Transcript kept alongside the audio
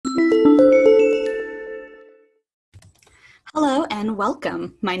Hello and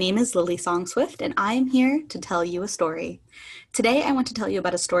welcome. My name is Lily Songswift, and I am here to tell you a story. Today, I want to tell you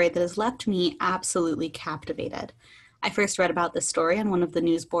about a story that has left me absolutely captivated. I first read about this story on one of the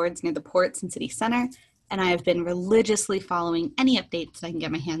news boards near the ports and city center, and I have been religiously following any updates that I can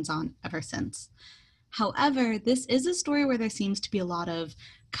get my hands on ever since. However, this is a story where there seems to be a lot of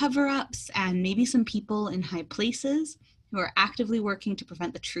cover ups and maybe some people in high places who are actively working to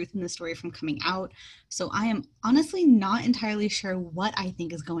prevent the truth in the story from coming out. So I am honestly not entirely sure what I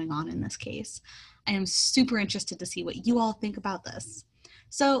think is going on in this case. I am super interested to see what you all think about this.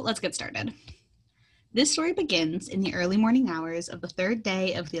 So let's get started. This story begins in the early morning hours of the third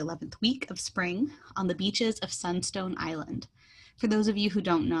day of the 11th week of spring on the beaches of Sunstone Island. For those of you who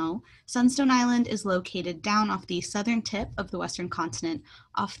don't know, Sunstone Island is located down off the southern tip of the western continent,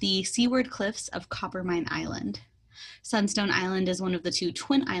 off the seaward cliffs of Coppermine Island. Sunstone Island is one of the two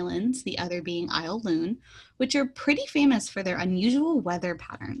twin islands, the other being Isle Loon, which are pretty famous for their unusual weather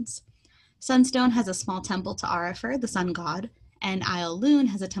patterns. Sunstone has a small temple to Arifer, the sun god, and Isle Loon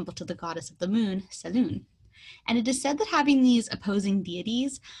has a temple to the goddess of the moon, Selûne. And it is said that having these opposing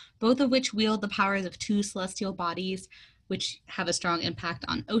deities, both of which wield the powers of two celestial bodies, which have a strong impact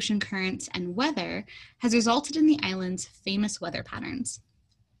on ocean currents and weather, has resulted in the island's famous weather patterns.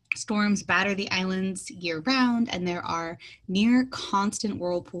 Storms batter the islands year round, and there are near constant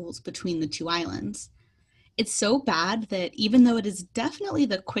whirlpools between the two islands. It's so bad that even though it is definitely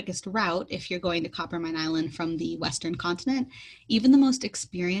the quickest route if you're going to Coppermine Island from the western continent, even the most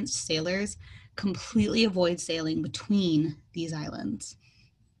experienced sailors completely avoid sailing between these islands.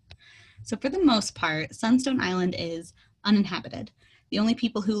 So, for the most part, Sunstone Island is uninhabited. The only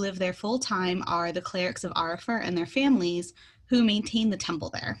people who live there full time are the clerics of Arifer and their families who maintain the temple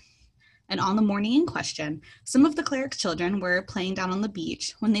there. And on the morning in question, some of the cleric's children were playing down on the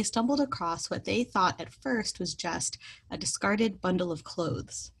beach when they stumbled across what they thought at first was just a discarded bundle of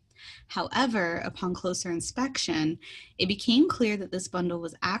clothes. However, upon closer inspection, it became clear that this bundle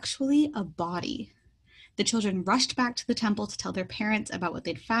was actually a body. The children rushed back to the temple to tell their parents about what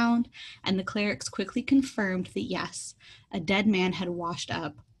they'd found, and the clerics quickly confirmed that yes, a dead man had washed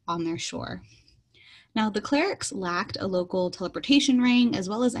up on their shore. Now, the clerics lacked a local teleportation ring as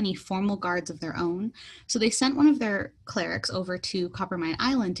well as any formal guards of their own, so they sent one of their clerics over to Coppermine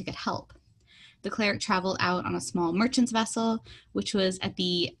Island to get help. The cleric traveled out on a small merchant's vessel, which was at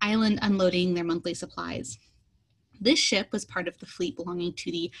the island unloading their monthly supplies. This ship was part of the fleet belonging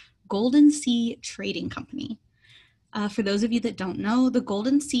to the Golden Sea Trading Company. For those of you that don't know, the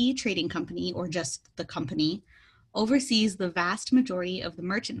Golden Sea Trading Company, or just the company, oversees the vast majority of the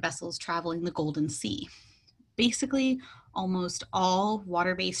merchant vessels traveling the Golden Sea. Basically, almost all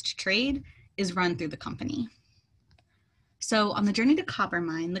water based trade is run through the company. So, on the journey to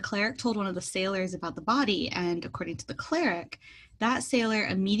Coppermine, the cleric told one of the sailors about the body, and according to the cleric, that sailor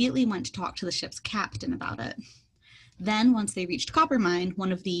immediately went to talk to the ship's captain about it. Then, once they reached Coppermine,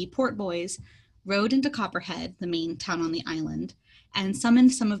 one of the port boys rowed into Copperhead, the main town on the island, and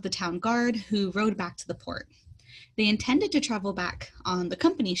summoned some of the town guard who rowed back to the port. They intended to travel back on the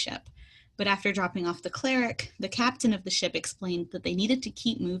company ship, but after dropping off the cleric, the captain of the ship explained that they needed to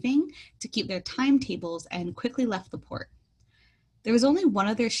keep moving to keep their timetables and quickly left the port. There was only one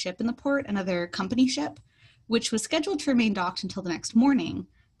other ship in the port, another company ship, which was scheduled to remain docked until the next morning,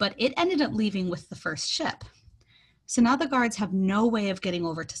 but it ended up leaving with the first ship. So now the guards have no way of getting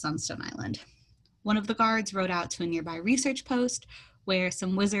over to Sunstone Island. One of the guards rode out to a nearby research post where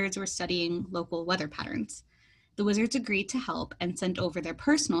some wizards were studying local weather patterns. The wizards agreed to help and sent over their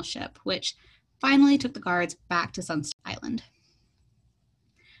personal ship, which finally took the guards back to Sunstone Island.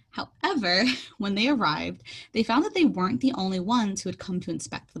 However, when they arrived, they found that they weren't the only ones who had come to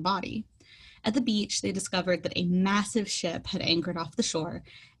inspect the body. At the beach, they discovered that a massive ship had anchored off the shore,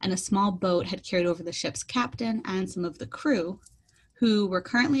 and a small boat had carried over the ship's captain and some of the crew, who were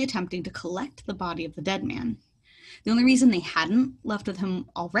currently attempting to collect the body of the dead man. The only reason they hadn't left with him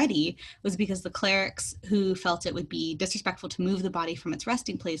already was because the clerics, who felt it would be disrespectful to move the body from its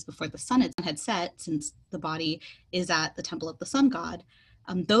resting place before the sun had set, since the body is at the temple of the sun god,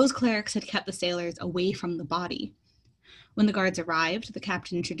 those clerics had kept the sailors away from the body. When the guards arrived, the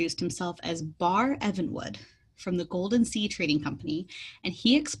captain introduced himself as Bar Evanwood from the Golden Sea Trading Company, and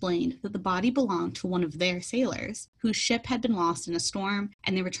he explained that the body belonged to one of their sailors, whose ship had been lost in a storm,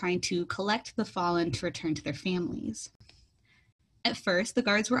 and they were trying to collect the fallen to return to their families. At first, the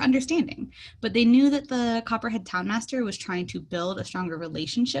guards were understanding, but they knew that the Copperhead townmaster was trying to build a stronger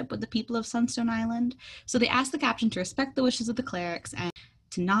relationship with the people of Sunstone Island, so they asked the captain to respect the wishes of the clerics and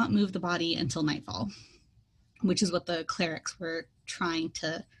to not move the body until nightfall, which is what the clerics were trying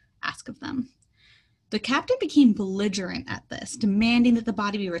to ask of them. The captain became belligerent at this, demanding that the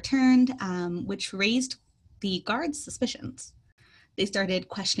body be returned, which raised the guards' suspicions. They started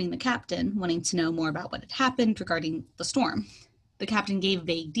questioning the captain, wanting to know more about what had happened regarding the storm. The captain gave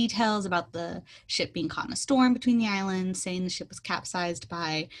vague details about the ship being caught in a storm between the islands, saying the ship was capsized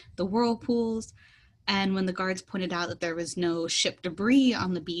by the whirlpools. And when the guards pointed out that there was no ship debris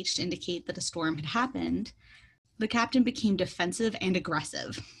on the beach to indicate that a storm had happened, the captain became defensive and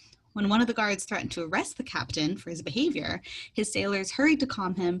aggressive. When one of the guards threatened to arrest the captain for his behavior, his sailors hurried to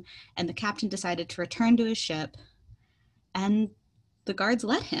calm him, and the captain decided to return to his ship. And the guards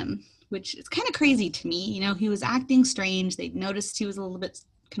let him, which is kind of crazy to me. You know, he was acting strange. They noticed he was a little bit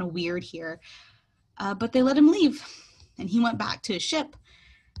kind of weird here, but they let him leave, and he went back to his ship,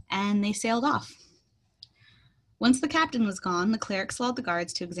 and they sailed off. Once the captain was gone, the clerics allowed the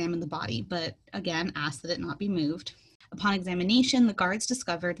guards to examine the body, but again asked that it not be moved. Upon examination, the guards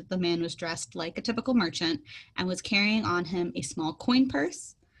discovered that the man was dressed like a typical merchant and was carrying on him a small coin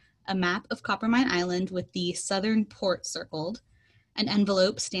purse, a map of Coppermine Island with the southern port circled, an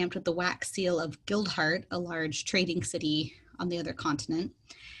envelope stamped with the wax seal of Guildhart, a large trading city on the other continent,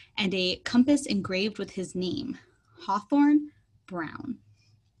 and a compass engraved with his name, Hawthorne Brown.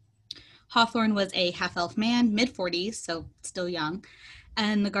 Hawthorne was a half-elf man, mid-40s, so still young,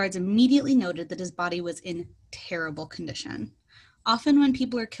 and the guards immediately noted that his body was in terrible condition. Often when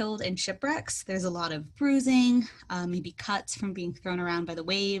people are killed in shipwrecks, there's a lot of bruising, maybe cuts from being thrown around by the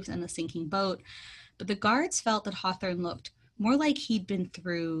waves and the sinking boat, but the guards felt that Hawthorne looked more like he'd been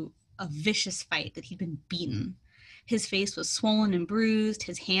through a vicious fight, that he'd been beaten. His face was swollen and bruised,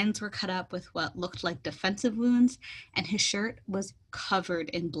 his hands were cut up with what looked like defensive wounds, and his shirt was covered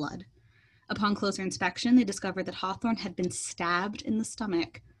in blood. Upon closer inspection, they discovered that Hawthorne had been stabbed in the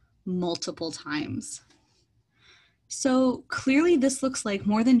stomach multiple times. So clearly this looks like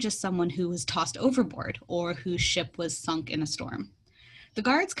more than just someone who was tossed overboard or whose ship was sunk in a storm. The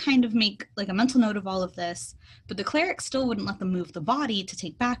guards kind of make like a mental note of all of this, but the clerics still wouldn't let them move the body to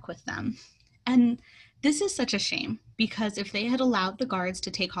take back with them. And this is such a shame, because if they had allowed the guards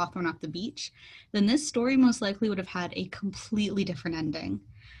to take Hawthorne off the beach, then this story most likely would have had a completely different ending.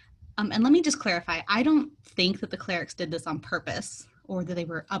 And let me just clarify, I don't think that the clerics did this on purpose or that they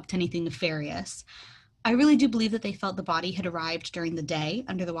were up to anything nefarious. I really do believe that they felt the body had arrived during the day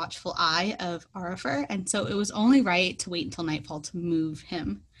under the watchful eye of Arifer, and so it was only right to wait until nightfall to move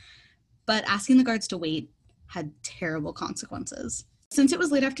him. But asking the guards to wait had terrible consequences. Since it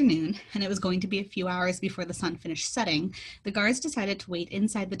was late afternoon, and it was going to be a few hours before the sun finished setting, the guards decided to wait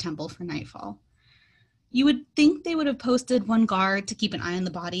inside the temple for nightfall. You would think they would have posted one guard to keep an eye on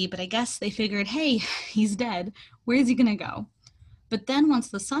the body, but I guess they figured, hey, he's dead. Where's he gonna go? But then once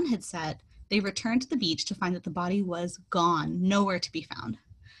the sun had set, they returned to the beach to find that the body was gone, nowhere to be found.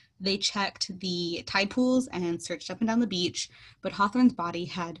 They checked the tide pools and searched up and down the beach, but Hawthorne's body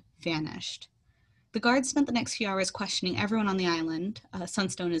had vanished. The guards spent the next few hours questioning everyone on the island.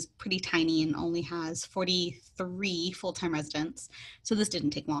 Sunstone is pretty tiny and only has 43 full-time residents, so this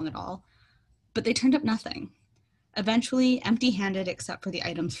didn't take long at all. But they turned up nothing. Eventually, empty-handed except for the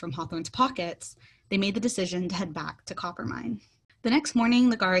items from Hawthorne's pockets, they made the decision to head back to Coppermine. The next morning,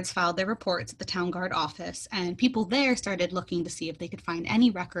 the guards filed their reports at the town guard office, and people there started looking to see if they could find any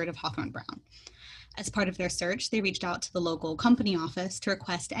record of Hawthorne Brown. As part of their search, they reached out to the local company office to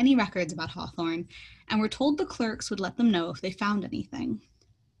request any records about Hawthorne, and were told the clerks would let them know if they found anything.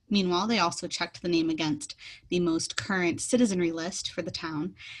 Meanwhile, they also checked the name against the most current citizenry list for the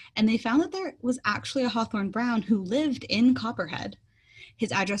town, and they found that there was actually a Hawthorne Brown who lived in Copperhead.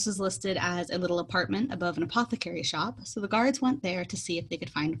 His address was listed as a little apartment above an apothecary shop, so the guards went there to see if they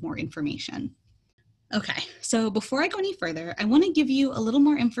could find more information. Okay, so before I go any further, I want to give you a little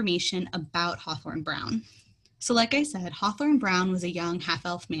more information about Hawthorne Brown. So like I said, Hawthorne Brown was a young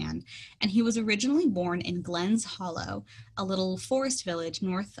half-elf man, and he was originally born in Glens Hollow, a little forest village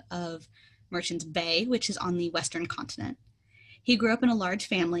north of Merchant's Bay, which is on the western continent. He grew up in a large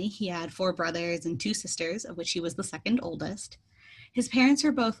family. He had 4 brothers and 2 sisters, of which he was the second oldest. His parents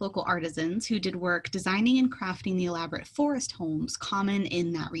were both local artisans who did work designing and crafting the elaborate forest homes common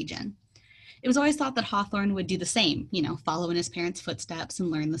in that region. It was always thought that Hawthorne would do the same, follow in his parents' footsteps and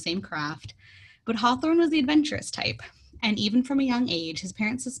learn the same craft. But Hawthorne was the adventurous type, and even from a young age, his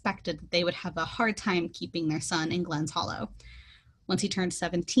parents suspected that they would have a hard time keeping their son in Glens Hollow. Once he turned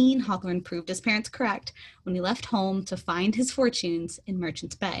 17, Hawthorne proved his parents correct when he left home to find his fortunes in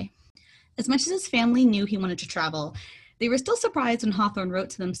Merchant's Bay. As much as his family knew he wanted to travel, they were still surprised when Hawthorne wrote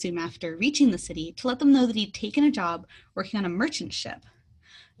to them soon after reaching the city to let them know that he'd taken a job working on a merchant ship.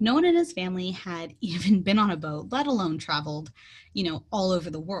 No one in his family had even been on a boat, let alone traveled, all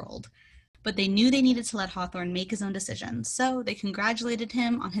over the world. But they knew they needed to let Hawthorne make his own decisions, so they congratulated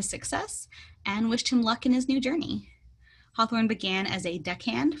him on his success and wished him luck in his new journey. Hawthorne began as a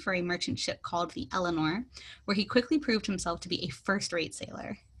deckhand for a merchant ship called the Eleanor, where he quickly proved himself to be a first-rate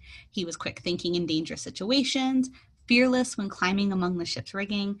sailor. He was quick thinking in dangerous situations, fearless when climbing among the ship's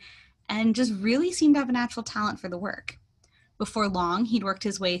rigging, and just really seemed to have a natural talent for the work. Before long, he'd worked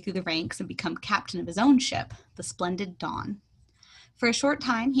his way through the ranks and become captain of his own ship, the Splendid Dawn. For a short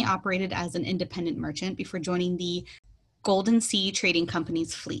time, he operated as an independent merchant before joining the Golden Sea Trading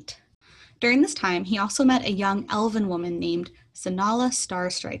Company's fleet. During this time, he also met a young elven woman named Sinala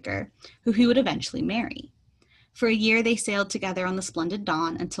Starstriker, who he would eventually marry. For a year, they sailed together on the Splendid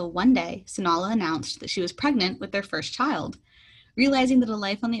Dawn until one day, Sinala announced that she was pregnant with their first child. Realizing that a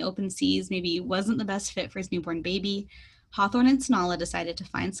life on the open seas maybe wasn't the best fit for his newborn baby, Hawthorne and Sinala decided to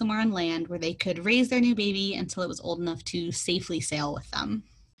find somewhere on land where they could raise their new baby until it was old enough to safely sail with them.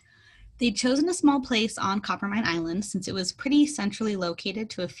 They'd chosen a small place on Coppermine Island since it was pretty centrally located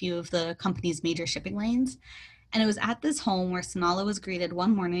to a few of the company's major shipping lanes, and it was at this home where Sinala was greeted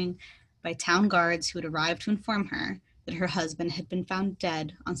one morning by town guards who had arrived to inform her that her husband had been found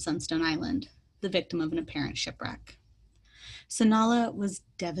dead on Sunstone Island, the victim of an apparent shipwreck. Sinala was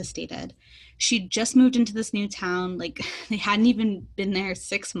devastated. She'd just moved into this new town, they hadn't even been there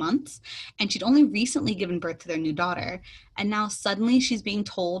 6 months, and she'd only recently given birth to their new daughter, and now suddenly she's being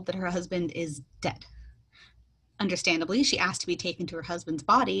told that her husband is dead. Understandably, she asked to be taken to her husband's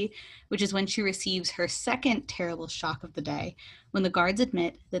body, which is when she receives her second terrible shock of the day, when the guards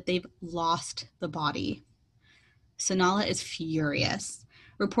admit that they've lost the body. Sinala is furious.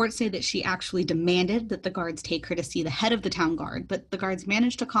 Reports say that she actually demanded that the guards take her to see the head of the town guard, but the guards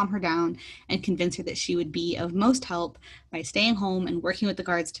managed to calm her down and convince her that she would be of most help by staying home and working with the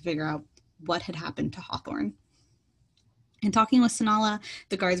guards to figure out what had happened to Hawthorne. In talking with Sinala,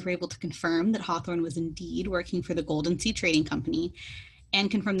 the guards were able to confirm that Hawthorne was indeed working for the Golden Sea Trading Company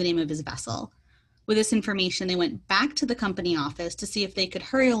and confirm the name of his vessel. With this information, they went back to the company office to see if they could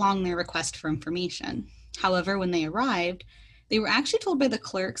hurry along their request for information. However, when they arrived, they were actually told by the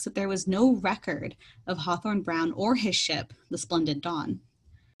clerks that there was no record of Hawthorne Brown or his ship, the Splendid Dawn.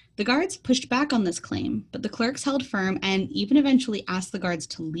 The guards pushed back on this claim, but the clerks held firm and even eventually asked the guards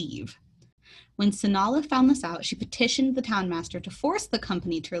to leave. When Sinala found this out, she petitioned the townmaster to force the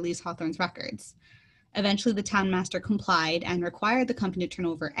company to release Hawthorne's records. Eventually, the townmaster complied and required the company to turn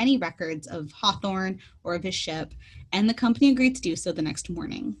over any records of Hawthorne or of his ship, and the company agreed to do so the next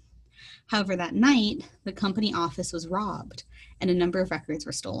morning. However, that night, the company office was robbed, and a number of records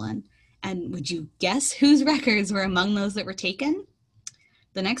were stolen. And would you guess whose records were among those that were taken?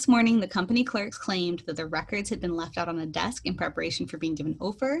 The next morning, the company clerks claimed that the records had been left out on a desk in preparation for being given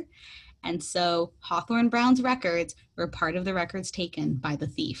over, and so Hawthorne Brown's records were part of the records taken by the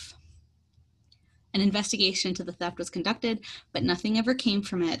thief. An investigation into the theft was conducted, but nothing ever came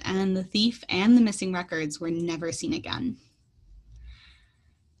from it, and the thief and the missing records were never seen again.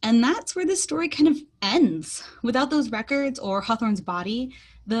 And that's where this story kind of ends. Without those records or Hawthorne's body,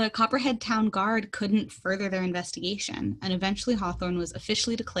 the Copperhead Town Guard couldn't further their investigation, and eventually Hawthorne was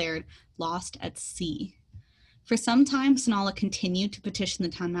officially declared lost at sea. For some time, Sinala continued to petition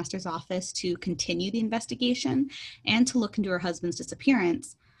the townmaster's office to continue the investigation and to look into her husband's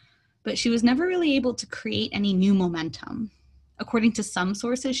disappearance, but she was never really able to create any new momentum. According to some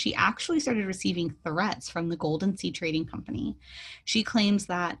sources, she actually started receiving threats from the Golden Sea Trading Company. She claims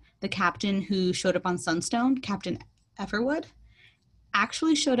that the captain who showed up on Sunstone, Captain Everwood,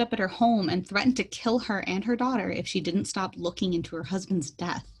 actually showed up at her home and threatened to kill her and her daughter if she didn't stop looking into her husband's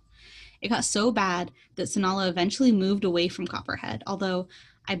death. It got so bad that Sinala eventually moved away from Copperhead, although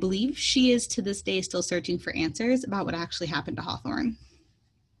I believe she is to this day still searching for answers about what actually happened to Hawthorne.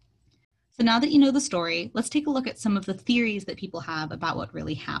 So now that you know the story, let's take a look at some of the theories that people have about what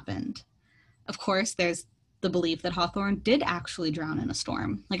really happened. Of course, there's the belief that Hawthorne did actually drown in a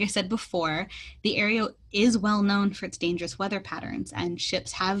storm. Like I said before, the area is well known for its dangerous weather patterns, and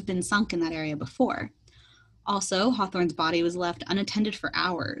ships have been sunk in that area before. Also, Hawthorne's body was left unattended for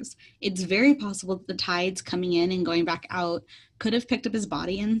hours. It's very possible that the tides coming in and going back out could have picked up his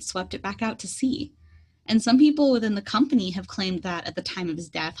body and swept it back out to sea. And some people within the company have claimed that at the time of his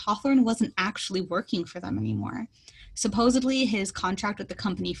death, Hawthorne wasn't actually working for them anymore. Supposedly, his contract with the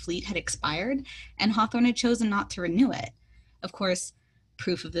company fleet had expired, and Hawthorne had chosen not to renew it. Of course,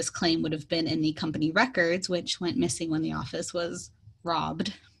 proof of this claim would have been in the company records, which went missing when the office was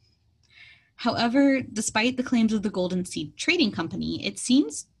robbed. However, despite the claims of the Golden Sea Trading Company, it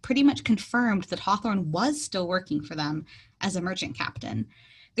seems pretty much confirmed that Hawthorne was still working for them as a merchant captain.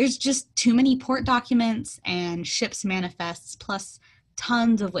 There's just too many port documents and ship's manifests, plus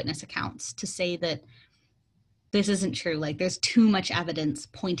tons of witness accounts to say that this isn't true. Like, there's too much evidence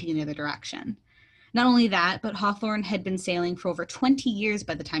pointing in the other direction. Not only that, but Hawthorne had been sailing for over 20 years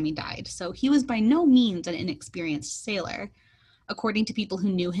by the time he died, so he was by no means an inexperienced sailor. According to people who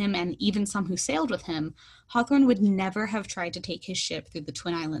knew him and even some who sailed with him, Hawthorne would never have tried to take his ship through the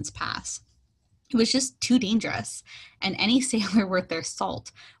Twin Islands Pass. It was just too dangerous, and any sailor worth their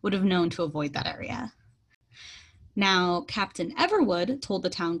salt would have known to avoid that area. Now, Captain Everwood told the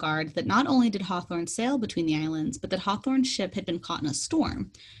town guard that not only did Hawthorne sail between the islands, but that Hawthorne's ship had been caught in a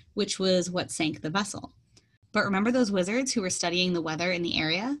storm, which was what sank the vessel. But remember those wizards who were studying the weather in the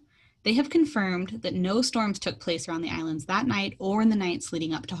area? They have confirmed that no storms took place around the islands that night or in the nights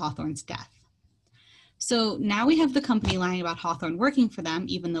leading up to Hawthorne's death. So now we have the company lying about Hawthorne working for them,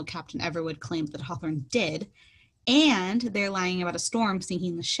 even though Captain Everwood claimed that Hawthorne did, and they're lying about a storm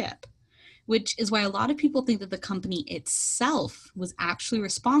sinking the ship, which is why a lot of people think that the company itself was actually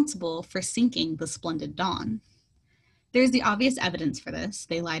responsible for sinking the Splendid Dawn. There's the obvious evidence for this.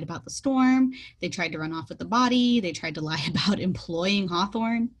 They lied about the storm, they tried to run off with the body, they tried to lie about employing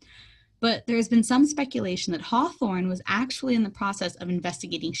Hawthorne. But there's been some speculation that Hawthorne was actually in the process of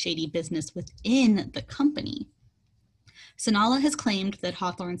investigating shady business within the company. Sinala has claimed that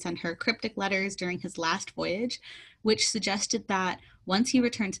Hawthorne sent her cryptic letters during his last voyage, which suggested that once he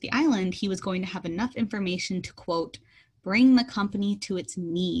returned to the island, he was going to have enough information to, quote, bring the company to its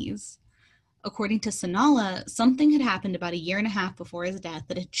knees. According to Sinala, something had happened about a year and a half before his death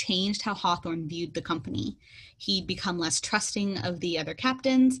that had changed how Hawthorne viewed the company. He'd become less trusting of the other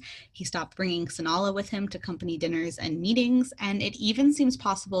captains, he stopped bringing Sinala with him to company dinners and meetings, and it even seems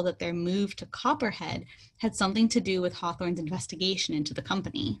possible that their move to Copperhead had something to do with Hawthorne's investigation into the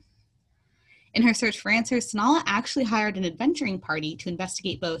company. In her search for answers, Sinala actually hired an adventuring party to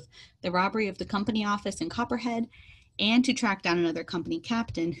investigate both the robbery of the company office in Copperhead and to track down another company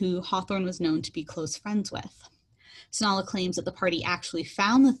captain who Hawthorne was known to be close friends with. Sinala claims that the party actually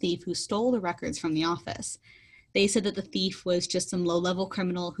found the thief who stole the records from the office. They said that the thief was just some low-level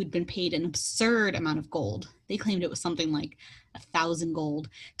criminal who'd been paid an absurd amount of gold. They claimed it was something like 1,000 gold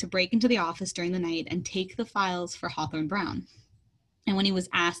to break into the office during the night and take the files for Hawthorne Brown. And when he was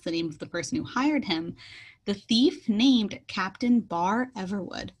asked the name of the person who hired him, the thief named Captain Bar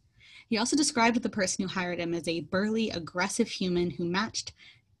Everwood. He also described the person who hired him as a burly, aggressive human who matched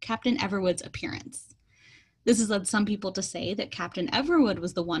Captain Everwood's appearance. This has led some people to say that Captain Everwood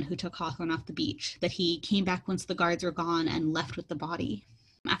was the one who took Hawthorne off the beach, that he came back once the guards were gone and left with the body.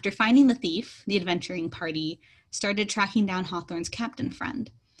 After finding the thief, the adventuring party started tracking down Hawthorne's captain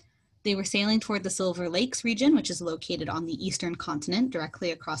friend. They were sailing toward the Silver Lakes region, which is located on the eastern continent,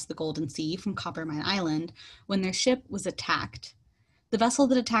 directly across the Golden Sea from Coppermine Island, when their ship was attacked. The vessel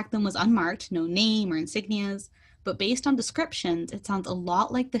that attacked them was unmarked, no name or insignias, but based on descriptions, it sounds a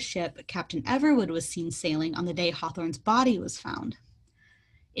lot like the ship Captain Everwood was seen sailing on the day Hawthorne's body was found.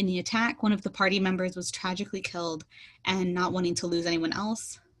 In the attack, one of the party members was tragically killed, and not wanting to lose anyone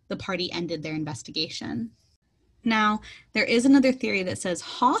else, the party ended their investigation. Now, there is another theory that says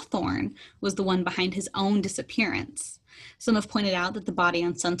Hawthorne was the one behind his own disappearance. Some have pointed out that the body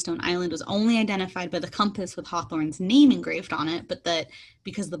on Sunstone Island was only identified by the compass with Hawthorne's name engraved on it, but that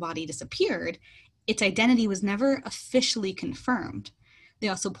because the body disappeared, its identity was never officially confirmed. They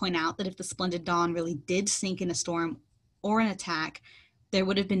also point out that if the Splendid Dawn really did sink in a storm or an attack, there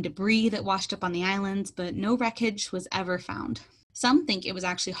would have been debris that washed up on the islands, but no wreckage was ever found. Some think it was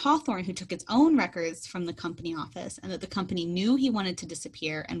actually Hawthorne who took its own records from the company office and that the company knew he wanted to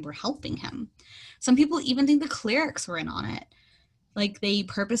disappear and were helping him. Some people even think the clerics were in on it. Like they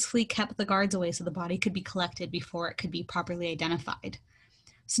purposefully kept the guards away so the body could be collected before it could be properly identified.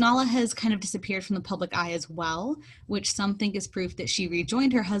 Sinala has kind of disappeared from the public eye as well, which some think is proof that she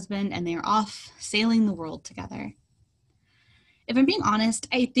rejoined her husband and they are off sailing the world together. If I'm being honest,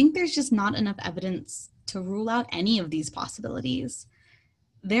 I think there's just not enough evidence to rule out any of these possibilities.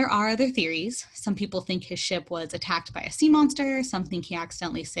 There are other theories. Some people think his ship was attacked by a sea monster. Some think he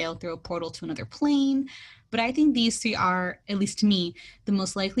accidentally sailed through a portal to another plane. But I think these three are, at least to me, the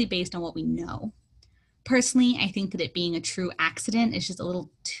most likely based on what we know. Personally, I think that it being a true accident is just a little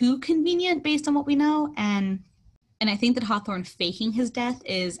too convenient based on what we know. And I think that Hawthorne faking his death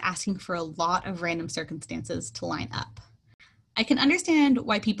is asking for a lot of random circumstances to line up. I can understand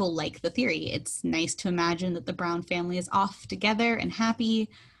why people like the theory. It's nice to imagine that the Brown family is off together and happy,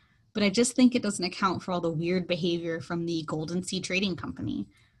 but I just think it doesn't account for all the weird behavior from the Golden Sea Trading Company.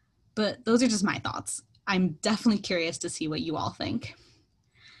 But those are just my thoughts. I'm definitely curious to see what you all think.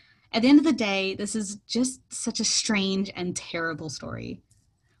 At the end of the day, this is just such a strange and terrible story.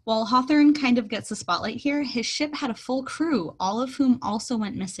 While Hawthorne kind of gets the spotlight here, his ship had a full crew, all of whom also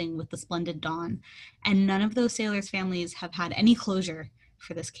went missing with the Splendid Dawn, and none of those sailors' families have had any closure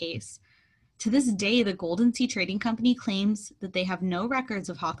for this case. To this day, the Golden Sea Trading Company claims that they have no records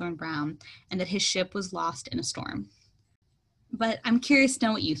of Hawthorne Brown and that his ship was lost in a storm. But I'm curious to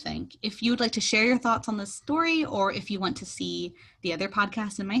know what you think. If you would like to share your thoughts on this story, or if you want to see the other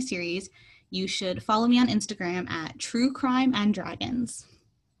podcasts in my series, you should follow me on Instagram at True Crime and Dragons.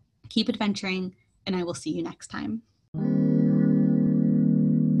 Keep adventuring, and I will see you next time.